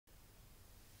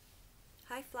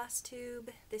Hi Flosstube,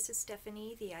 this is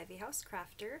Stephanie, the Ivy House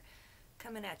Crafter,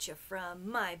 coming at you from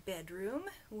my bedroom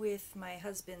with my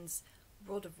husband's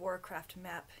World of Warcraft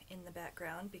map in the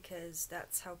background because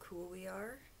that's how cool we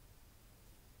are.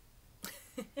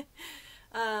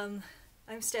 I'm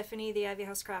Stephanie, the Ivy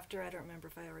House Crafter. I don't remember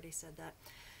if I already said that.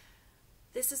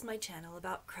 This is my channel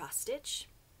about cross-stitch,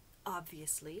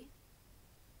 obviously.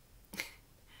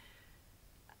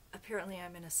 Apparently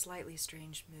I'm in a slightly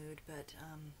strange mood, but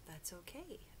that's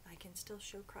okay. I can still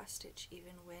show cross-stitch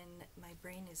even when my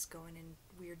brain is going in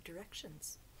weird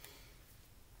directions.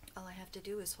 All I have to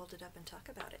do is hold it up and talk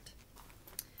about it.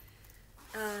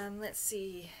 Let's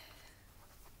see.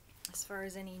 As far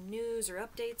as any news or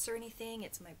updates or anything,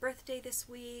 it's my birthday this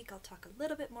week. I'll talk a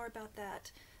little bit more about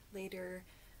that later.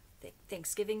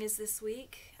 Thanksgiving is this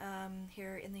week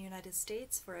here in the United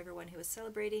States. For everyone who is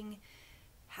celebrating,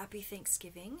 happy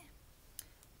Thanksgiving.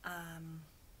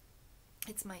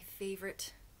 It's my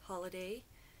favorite holiday,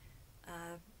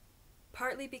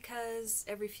 partly because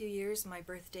every few years my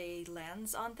birthday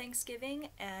lands on Thanksgiving,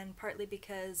 and partly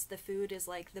because the food is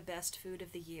like the best food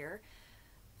of the year,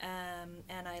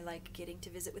 and I like getting to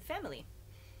visit with family.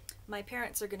 My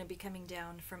parents are going to be coming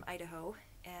down from Idaho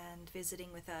and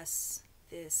visiting with us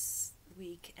this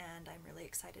week, and I'm really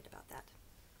excited about that.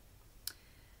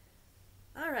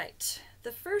 Alright,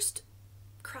 the first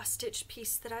cross-stitch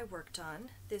piece that I worked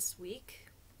on this week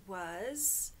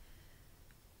was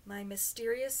my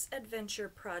Mysterious Adventure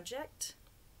project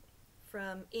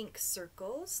from Ink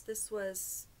Circles. This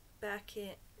was back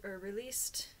in, or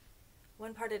released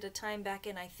one part at a time back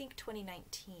in, I think,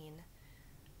 2019.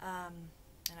 And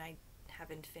I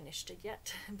haven't finished it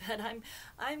yet, but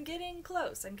I'm getting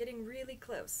close. I'm getting really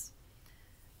close.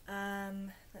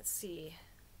 Let's see.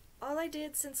 All I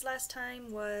did since last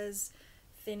time was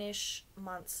finish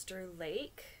Monster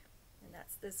Lake, and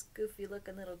that's this goofy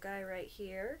looking little guy right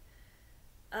here.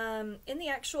 In the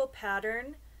actual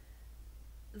pattern,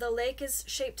 the lake is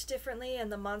shaped differently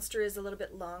and the monster is a little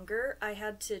bit longer. I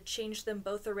had to change them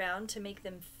both around to make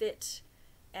them fit,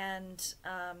 and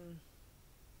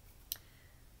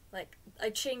like I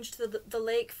changed the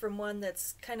lake from one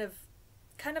that's kind of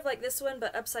like this one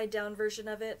but upside down version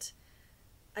of it.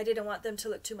 I didn't want them to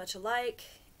look too much alike,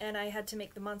 and I had to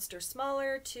make the monster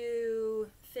smaller to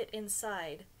fit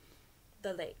inside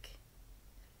the lake.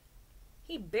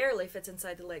 He barely fits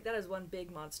inside the lake. That is one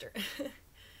big monster.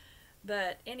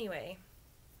 But anyway,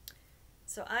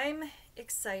 so I'm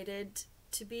excited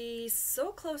to be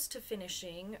so close to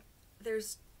finishing.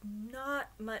 There's not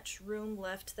much room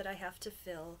left that I have to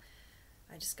fill.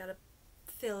 I just gotta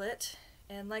fill it,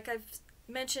 and like I've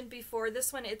mentioned before,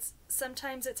 this one,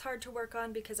 sometimes it's hard to work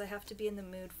on because I have to be in the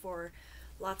mood for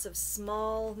lots of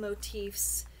small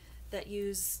motifs that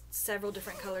use several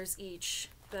different colors each,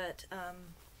 but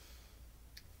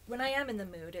when I am in the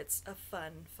mood, it's a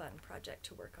fun project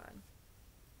to work on.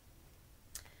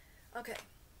 Okay,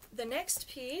 the next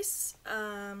piece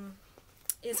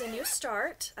is a new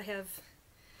start. I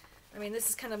mean, this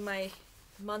is kind of my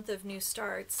month of new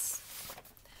starts.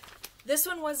 This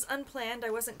one was unplanned. I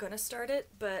wasn't going to start it,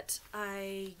 but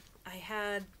I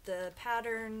had the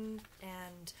pattern,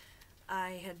 and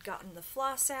I had gotten the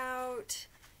floss out,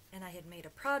 and I had made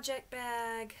a project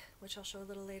bag, which I'll show a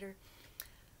little later.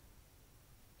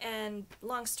 And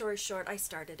long story short, I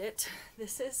started it.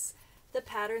 This is the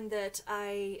pattern that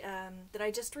I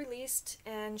just released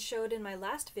and showed in my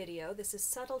last video. This is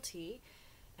Subtlety,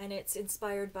 and it's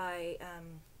inspired by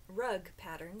rug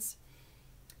patterns.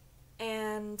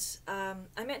 And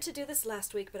I meant to do this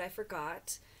last week, but I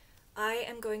forgot. I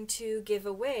am going to give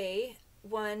away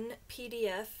one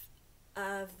PDF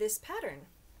of this pattern.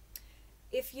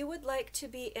 If you would like to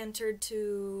be entered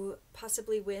to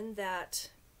possibly win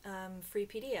that free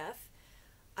PDF,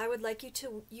 I would like you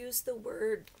to use the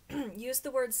word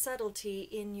subtlety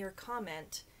in your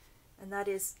comment, and that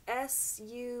is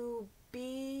SUBTLETY.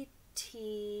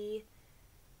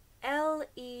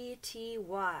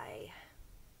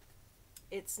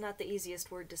 It's not the easiest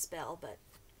word to spell, but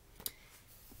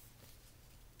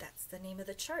that's the name of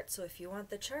the chart, so if you want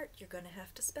the chart, you're going to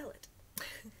have to spell it.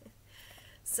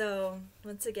 So,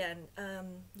 once again,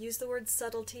 use the word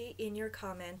subtlety in your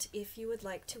comment if you would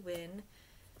like to win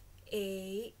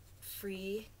a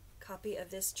free copy of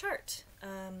this chart.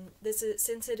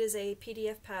 Since it is a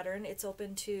PDF pattern, it's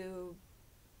open to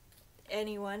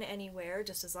anyone, anywhere,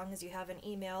 just as long as you have an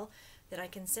email that I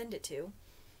can send it to.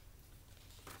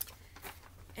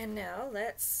 And now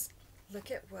let's look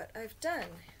at what I've done.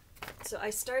 So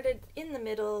I started in the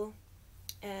middle,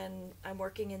 and I'm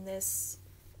working in this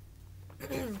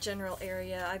general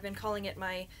area. I've been calling it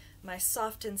my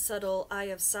soft and subtle Eye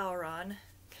of Sauron,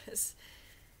 because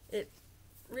It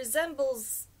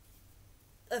resembles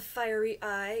a fiery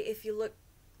eye if you look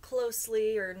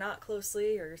closely or not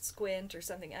closely or squint or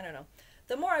something. I don't know.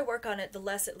 The more I work on it, the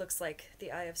less it looks like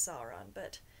the Eye of Sauron,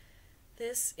 but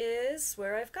this is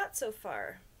where I've got so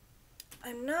far.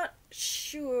 I'm not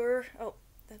sure. Oh,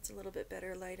 that's a little bit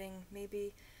better lighting,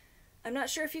 maybe. I'm not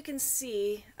sure if you can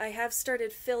see. I have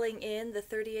started filling in the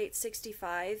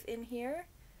 3865 in here.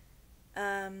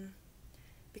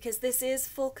 Because this is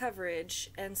full coverage,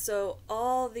 and so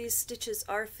all these stitches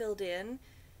are filled in,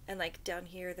 and like down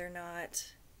here they're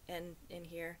not, and in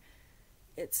here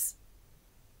it's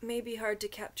maybe hard to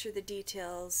capture the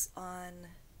details on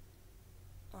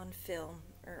film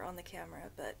or on the camera,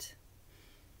 but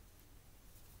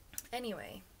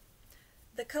anyway,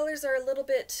 the colors are a little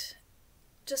bit,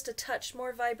 just a touch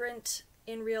more vibrant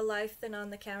in real life than on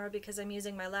the camera because I'm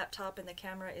using my laptop and the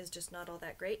camera is just not all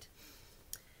that great.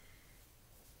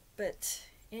 But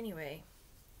anyway,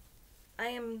 I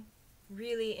am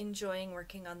really enjoying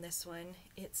working on this one.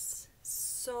 It's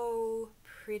so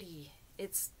pretty.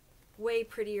 It's way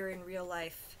prettier in real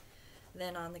life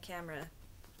than on the camera.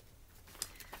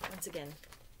 Once again,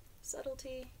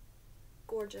 subtlety,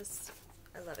 gorgeous.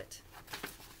 I love it.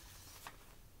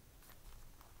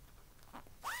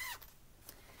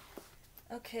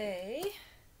 Okay,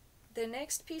 the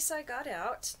next piece I got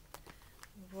out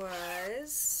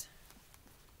was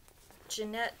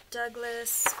Jeannette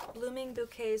Douglas Blooming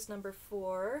Bouquets number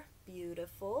 4.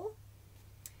 Beautiful.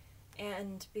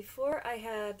 And before I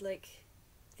had like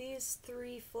these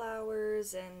 3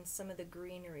 flowers and some of the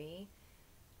greenery,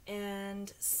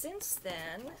 and since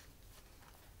then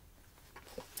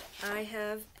I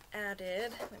have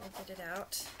added, let me get it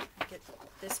out, get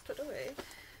this put away.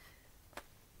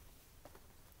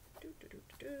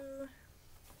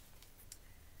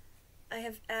 I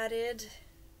have added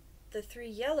the 3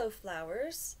 yellow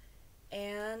flowers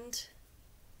and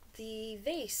the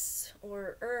vase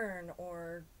or urn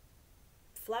or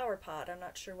flower pot. I'm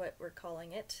not sure what we're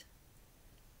calling it,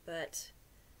 but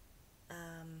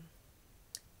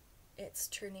it's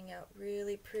turning out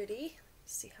really pretty.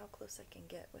 See how close I can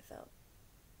get without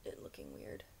it looking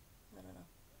weird. I don't know.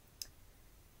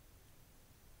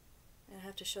 I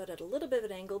have to show it at a little bit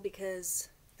of an angle because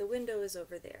the window is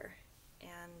over there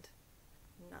and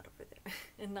not over there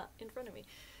and not in front of me,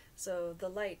 so the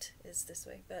light is this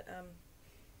way, but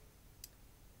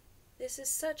this is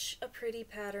such a pretty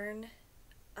pattern.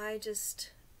 I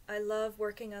love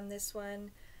working on this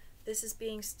one. This is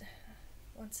being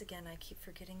once again, I keep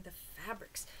forgetting the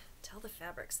fabrics. Tell the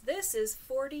fabrics. This is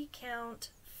 40 count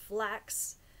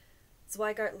flax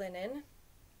Zweigart linen,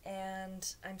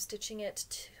 and I'm stitching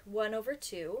it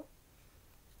 1/2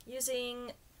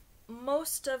 using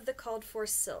most of the called for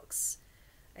silks.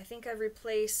 I think I've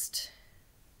replaced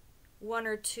 1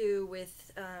 or 2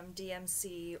 with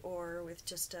DMC or with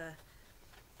just a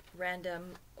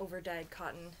random over-dyed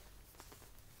cotton,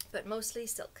 but mostly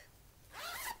silk.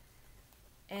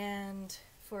 And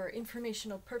for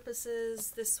informational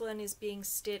purposes, this one is being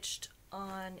stitched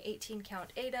on 18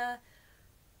 count Aida,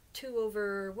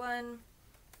 2/1,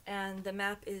 and the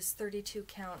map is 32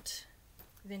 count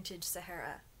vintage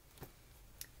Sahara.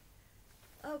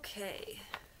 Okay.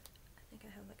 I think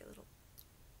I have like a little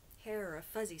hair or a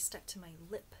fuzzy stuck to my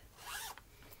lip.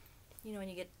 You know when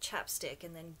you get chapstick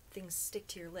and then things stick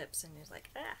to your lips and you're like,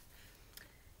 ah.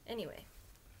 Anyway,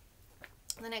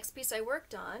 the next piece I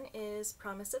worked on is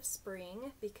Promise of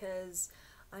Spring because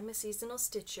I'm a seasonal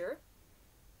stitcher.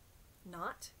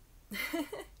 Not.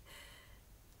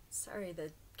 Sorry,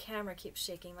 the camera keeps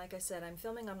shaking. Like I said, I'm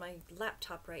filming on my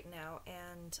laptop right now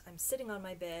and I'm sitting on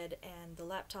my bed and the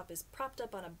laptop is propped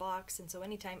up on a box, and so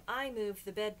anytime I move,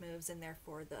 the bed moves, and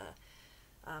therefore the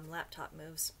laptop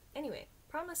moves. Anyway,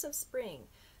 Promise of Spring.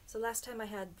 So last time I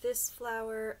had this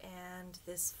flower and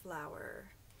this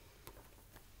flower.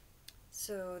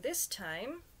 So this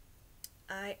time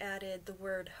I added the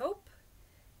word hope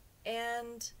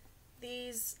and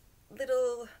these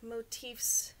little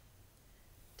motifs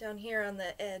down here on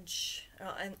the edge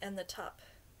and the top.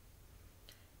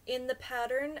 In the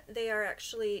pattern they are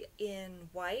actually in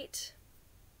white,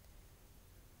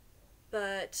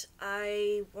 but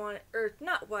I want, or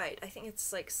not white, I think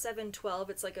it's like 712,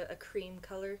 it's like a cream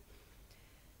color,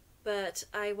 but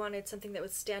I wanted something that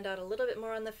would stand out a little bit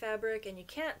more on the fabric, and you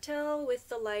can't tell with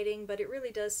the lighting, but it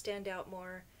really does stand out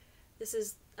more. This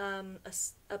is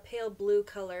a pale blue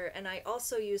color, and I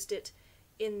also used it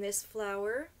in this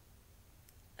flower,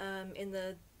 in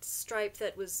the stripe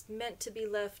that was meant to be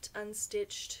left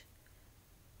unstitched,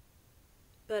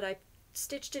 but I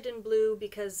stitched it in blue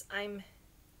because I'm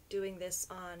doing this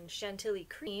on Chantilly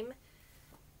cream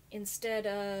instead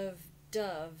of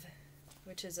Dove,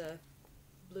 which is a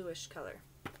bluish color.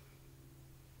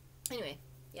 Anyway,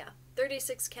 yeah,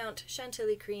 36 count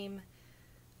Chantilly cream.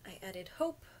 I added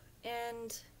Hope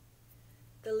and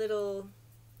the little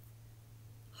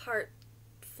heart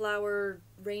flower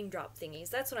raindrop thingies.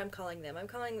 That's what I'm calling them.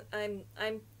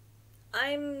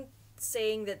 I'm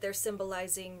saying that they're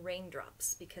symbolizing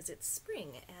raindrops because it's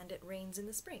spring and it rains in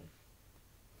the spring.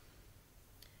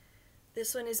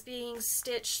 This one is being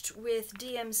stitched with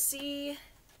DMC.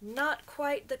 Not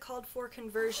quite the called for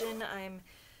conversion. I'm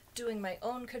doing my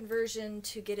own conversion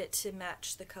to get it to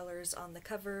match the colors on the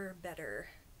cover better.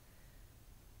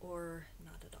 Or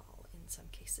not at all in some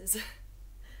cases.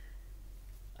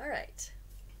 Alright,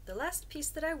 the last piece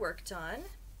that I worked on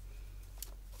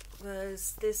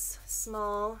was this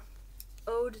small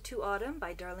Ode to Autumn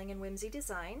by Darling and Whimsy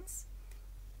Designs.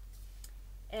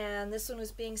 And this one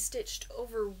was being stitched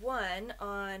over one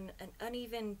on an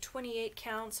uneven 28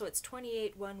 count, so it's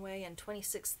 28 one way and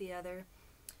 26 the other.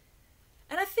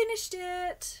 And I finished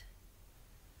it!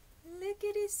 Look,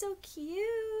 it is so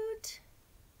cute!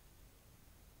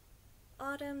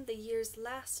 Autumn, the year's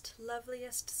last,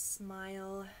 loveliest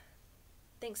smile.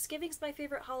 Thanksgiving's my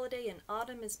favorite holiday and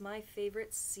autumn is my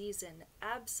favorite season.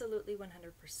 Absolutely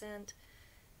 100%.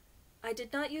 I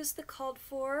did not use the called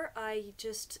for. I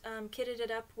just kitted it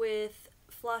up with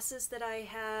flosses that I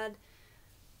had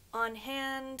on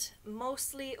hand,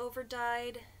 mostly over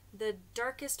dyed. The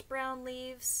darkest brown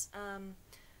leaves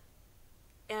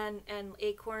and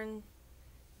acorn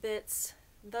bits.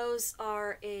 Those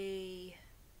are a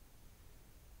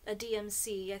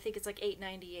DMC. I think it's like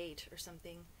 $8.98 or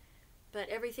something. But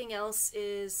everything else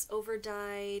is over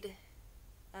dyed,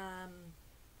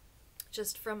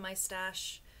 just from my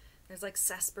stash. There's like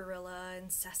sarsaparilla and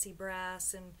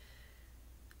sassafras and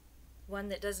one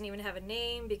that doesn't even have a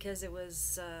name because it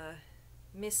was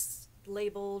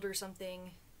mislabeled or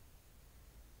something.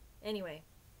 Anyway,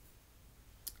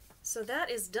 so that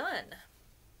is done.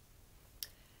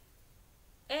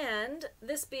 And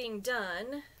this being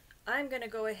done, I'm going to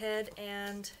go ahead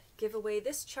and give away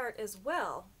this chart as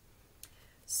well.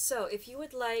 So if you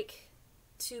would like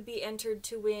to be entered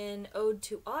to win Ode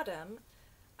to Autumn,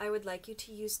 I would like you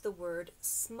to use the word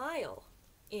smile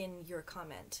in your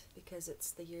comment because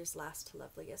it's the year's last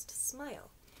loveliest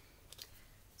smile.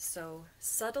 So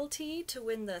subtlety to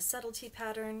win the subtlety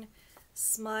pattern,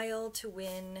 smile to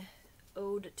win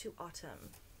Ode to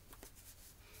Autumn.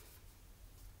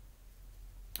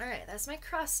 Alright, that's my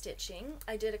cross stitching.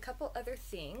 I did a couple other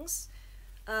things.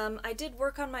 I did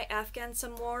work on my Afghan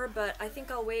some more, but I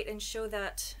think I'll wait and show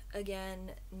that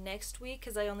again next week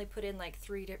because I only put in like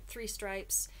three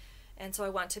stripes, and so I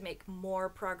want to make more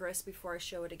progress before I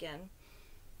show it again.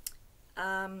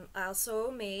 I also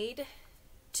made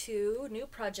 2 new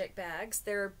project bags.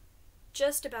 They're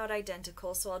just about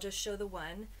identical, so I'll just show the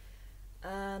one.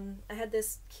 I had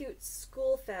this cute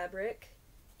school fabric,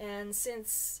 and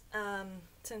since I'm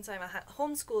a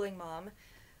homeschooling mom,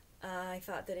 I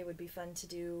thought that it would be fun to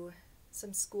do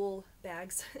some school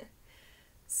bags.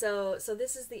 So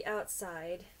this is the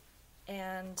outside,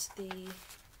 and the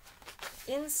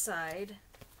inside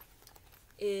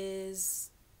is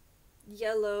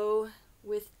yellow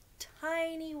with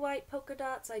tiny white polka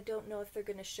dots. I don't know if they're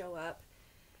going to show up,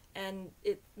 and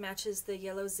it matches the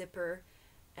yellow zipper.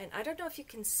 And I don't know if you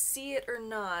can see it or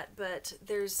not, but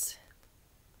there's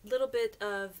a little bit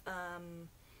of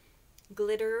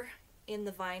glitter in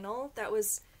the vinyl.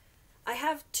 I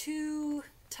have 2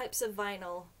 types of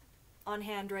vinyl on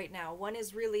hand right now. One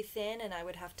is really thin and I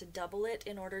would have to double it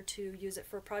in order to use it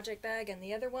for a project bag, and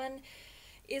the other one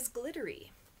is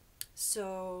glittery.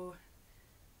 So,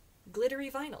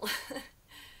 glittery vinyl.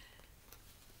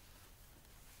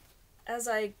 As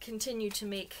I continue to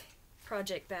make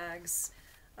project bags,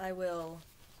 I will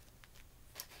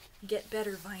get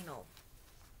better vinyl.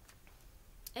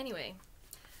 Anyway,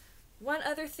 one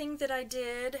other thing that I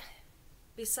did,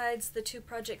 besides the 2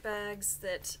 project bags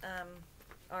that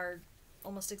are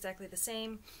almost exactly the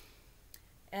same,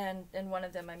 and one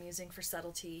of them I'm using for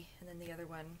subtlety, and then the other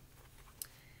one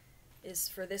is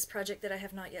for this project that I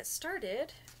have not yet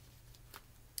started.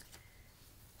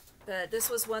 But this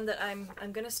was one that I'm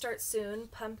going to start soon,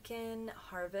 Pumpkin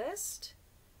Harvest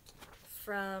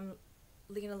from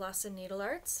Lena, Lawson,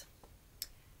 Needlearts.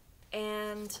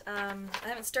 And I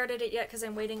haven't started it yet because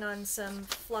I'm waiting on some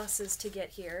flosses to get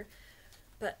here.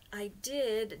 But I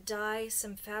did dye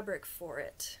some fabric for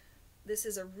it. This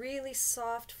is a really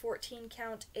soft 14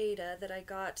 count Aida that I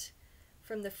got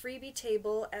from the freebie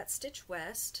table at Stitch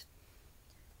West.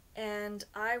 And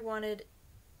I wanted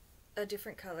a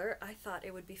different color. I thought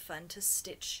it would be fun to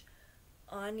stitch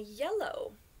on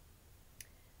yellow.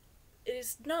 it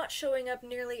is not showing up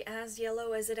nearly as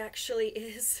yellow as it actually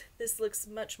is. This looks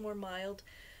much more mild,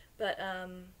 but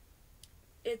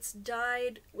it's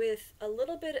dyed with a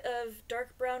little bit of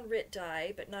dark brown RIT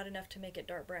dye, but not enough to make it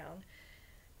dark brown,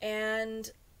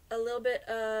 and a little bit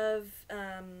of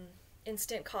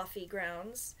instant coffee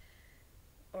grounds,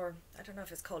 or I don't know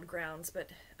if it's called grounds, but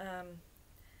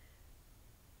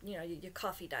you know, you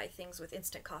coffee dye things with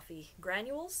instant coffee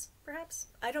granules, perhaps?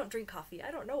 I don't drink coffee.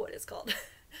 I don't know what it's called.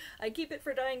 I keep it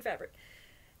for dyeing fabric.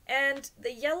 And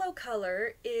the yellow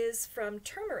color is from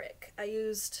turmeric. I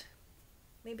used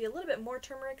maybe a little bit more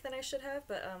turmeric than I should have,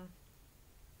 but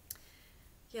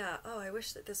yeah, oh, I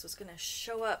wish that this was going to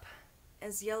show up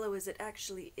as yellow as it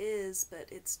actually is, but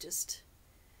it's just,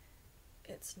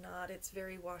 it's not. It's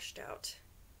very washed out.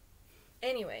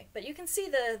 Anyway, but you can see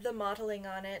the mottling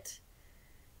on it,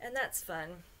 and that's fun.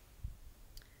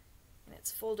 And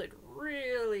it's folded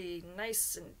really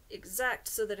nice and exact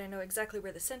so that I know exactly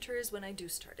where the center is when I do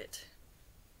start it.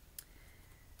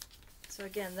 So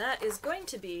again, that is going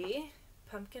to be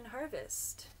Pumpkin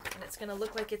Harvest. And it's going to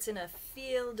look like it's in a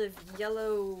field of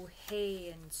yellow hay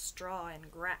and straw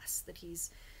and grass that he's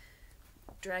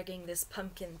dragging this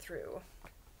pumpkin through.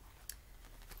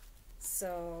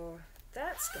 So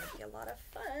that's going to be a lot of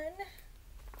fun.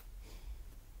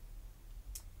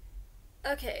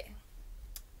 Okay,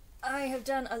 I have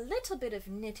done a little bit of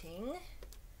knitting.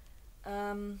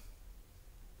 I'm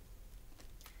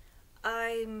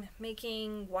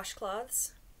making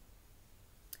washcloths,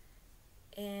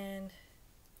 and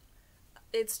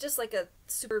it's just like a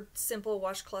super simple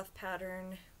washcloth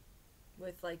pattern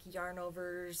with like yarn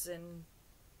overs and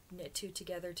knit two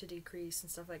together to decrease and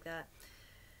stuff like that.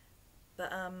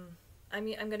 But I'm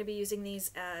going to be using these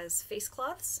as face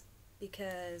cloths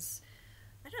because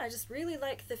I don't know, I just really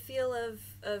like the feel of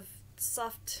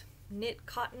soft knit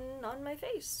cotton on my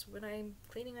face when I'm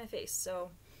cleaning my face. So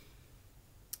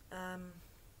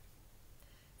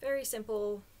very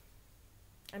simple.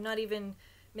 I'm not even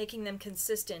making them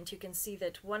consistent. You can see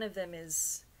that one of them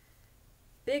is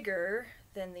bigger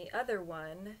than the other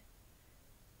one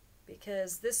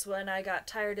because this one I got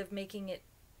tired of making it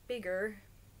bigger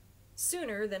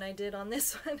sooner than I did on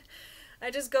this one. I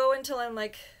just go until I'm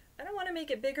like, I don't want to make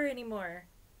it bigger anymore.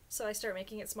 So I start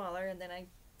making it smaller and then I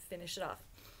finish it off.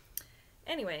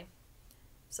 Anyway,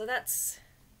 so that's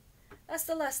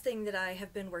the last thing that I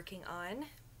have been working on.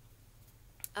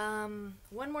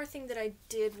 One more thing that I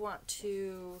did want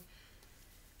to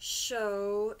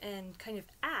show and kind of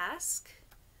ask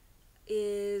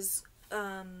is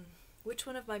which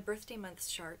one of my birthday month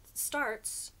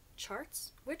charts?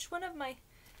 Which one of my,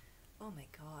 oh my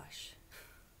gosh.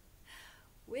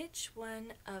 Which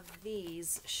one of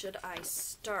these should I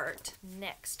start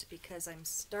next? Because I'm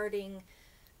starting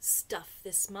stuff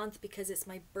this month because it's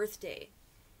my birthday.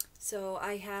 So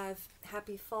I have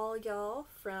Happy Fall, y'all,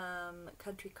 from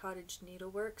Cottage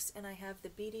Needleworks, and I have the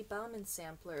Beate Baumann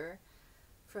sampler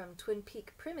from Twin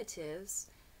Peak Primitives.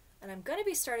 And I'm going to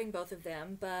be starting both of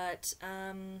them, but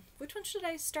which one should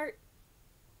I start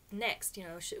next? You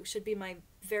know, should be my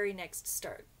very next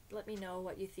start. Let me know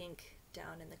what you think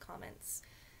down in the comments.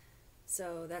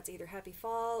 So that's either Happy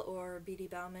Fall or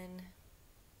Beate Baumann,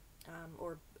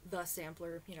 or the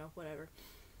sampler, you know, whatever.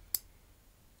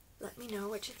 Let me know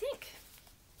what you think.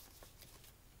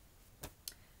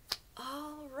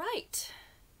 All right,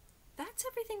 that's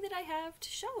everything that I have to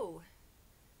show.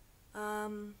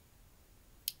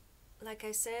 Like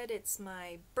I said, it's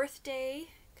my birthday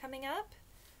coming up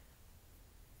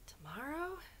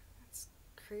tomorrow. That's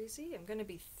crazy. I'm gonna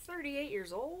be 38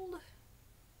 years old.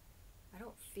 I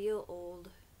don't feel old,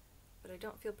 but I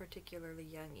don't feel particularly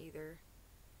young either.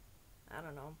 I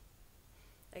don't know.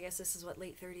 I guess this is what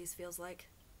late 30s feels like.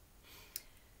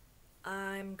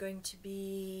 I'm going to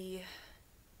be...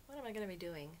 What am I going to be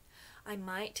doing? I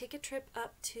might take a trip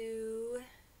up to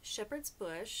Shepherd's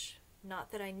Bush.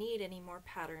 Not that I need any more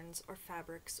patterns or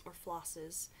fabrics or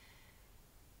flosses,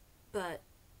 but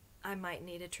I might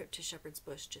need a trip to Shepherd's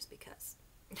Bush just because.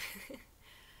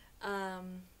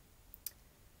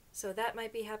 So that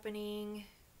might be happening.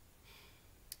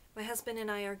 My husband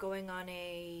and I are going on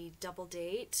a double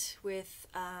date with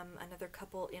another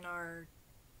couple in our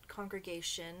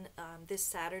congregation. This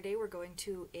Saturday we're going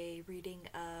to a reading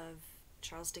of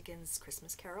Charles Dickens'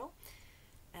 Christmas Carol,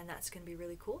 and that's going to be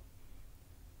really cool.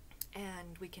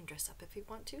 And we can dress up if we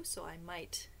want to, so I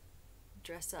might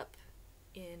dress up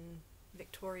in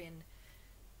Victorian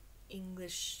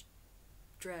English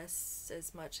dress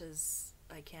as much as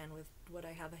I can with what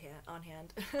I have on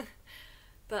hand.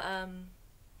 But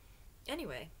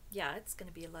anyway, yeah, it's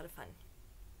gonna be a lot of fun.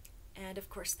 And of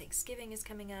course, Thanksgiving is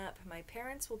coming up. My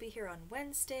parents will be here on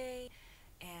Wednesday,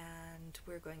 and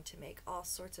we're going to make all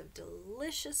sorts of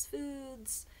delicious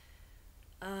foods.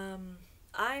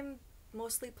 I'm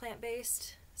mostly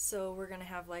plant-based, so we're gonna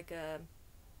have like a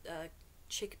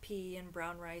chickpea and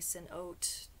brown rice and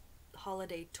oat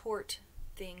holiday tort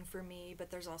thing for me, but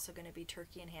there's also going to be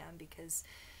turkey and ham because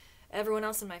everyone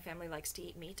else in my family likes to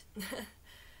eat meat.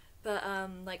 But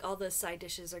like all the side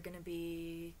dishes are going to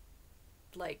be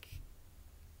like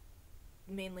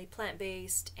mainly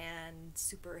plant-based and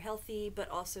super healthy, but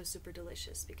also super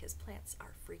delicious because plants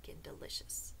are freaking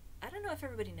delicious. I don't know if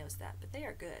everybody knows that, but they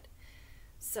are good.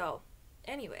 So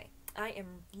anyway, I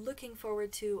am looking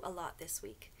forward to a lot this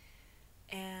week.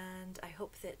 And I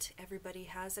hope that everybody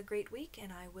has a great week,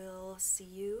 and I will see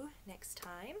you next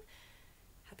time.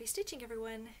 Happy stitching,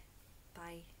 everyone.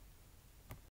 Bye.